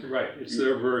own. Right, it's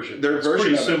their version. Their it's version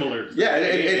pretty of it. similar. Yeah,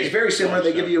 it's very similar.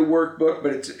 They give you a workbook,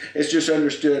 but it's just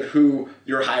understood who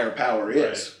your higher power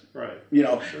is. Right.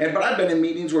 But I've been in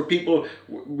meetings where people,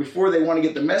 before they want to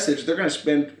get the message, they're going to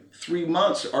spend 3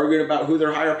 months arguing about who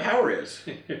their higher power is.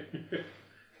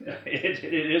 It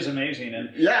is amazing.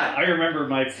 And yeah, I remember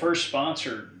my first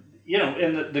sponsor,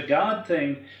 and the God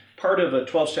thing, part of a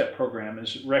 12-step program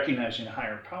is recognizing a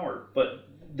higher power, but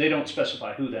they don't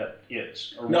specify who that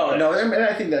is. Or no, and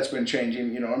I think that's been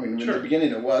changing. In the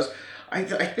beginning it was. I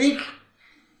think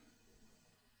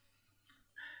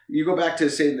you go back to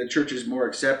saying the church is more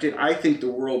accepting. I think the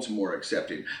world's more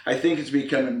accepting. I think it's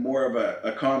becoming more of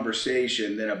a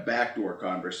conversation than a backdoor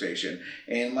conversation.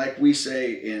 And like we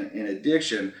say in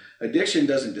addiction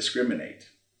doesn't discriminate.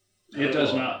 It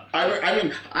does not. I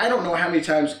mean, I don't know how many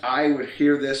times I would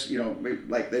hear this,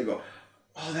 like they go,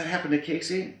 "Oh, that happened to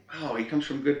Casey? Oh, he comes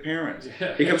from good parents.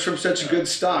 He comes from such good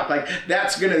stock. Like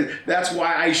that's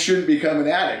why I shouldn't become an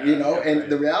addict, And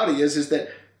the reality is that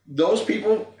those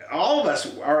people, all of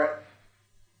us are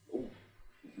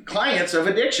clients of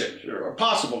addiction, or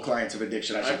possible clients of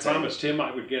addiction, I should say. I promised him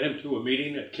I would get him to a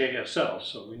meeting at KSL,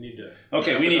 so we need to.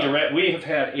 Okay, we need to. We have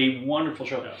had a wonderful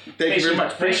show. Yeah. Thank you very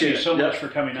much. Appreciate it. Thank you so much for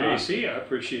coming on. Casey, I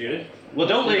appreciate it. Well,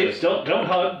 don't leave. Don't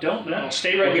hug. Don't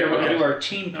stay right here. We're going to do our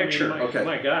team picture.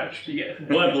 My gosh.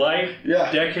 Bud Light. Yeah.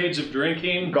 Decades of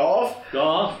drinking. Golf.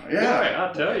 Yeah. Boy,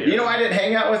 I'll tell you. I didn't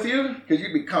hang out with you because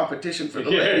you'd be competition for the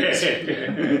ladies.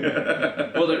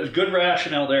 Well, there's good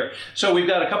rationale there. So we've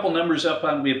got a couple numbers up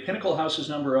on. We have Pinnacle House's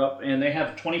number up, and they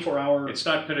have 24-hour. It's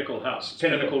not Pinnacle House. It's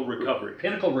Pinnacle Recovery.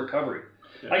 Pinnacle Recovery.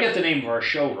 Yeah. I get the name of our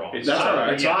show wrong. That's all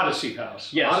right. It's Odyssey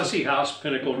House. Yes. Odyssey House,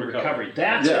 Pinnacle Recovery.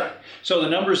 That's it. So the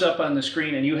number's up on the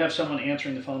screen, and you have someone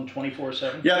answering the phone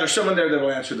 24/7? Yeah, there's someone there that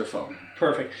will answer the phone.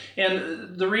 Perfect.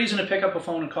 And the reason to pick up a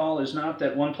phone and call is not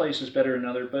that one place is better than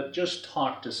another, but just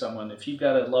talk to someone. If you've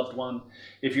got a loved one,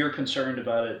 if you're concerned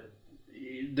about it,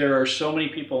 there are so many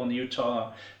people in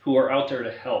Utah who are out there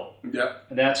to help. Yep.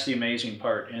 And that's the amazing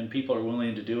part, and people are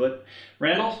willing to do it.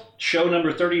 Randall, show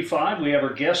number 35. We have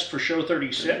our guest for show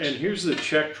 36. And here's the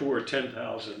check for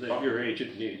 $10,000 that your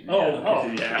agent needs.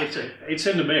 Yeah. It's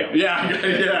in the mail.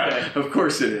 Yeah, of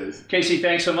course it is. Casey,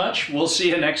 thanks so much. We'll see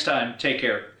you next time. Take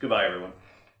care. Goodbye, everyone.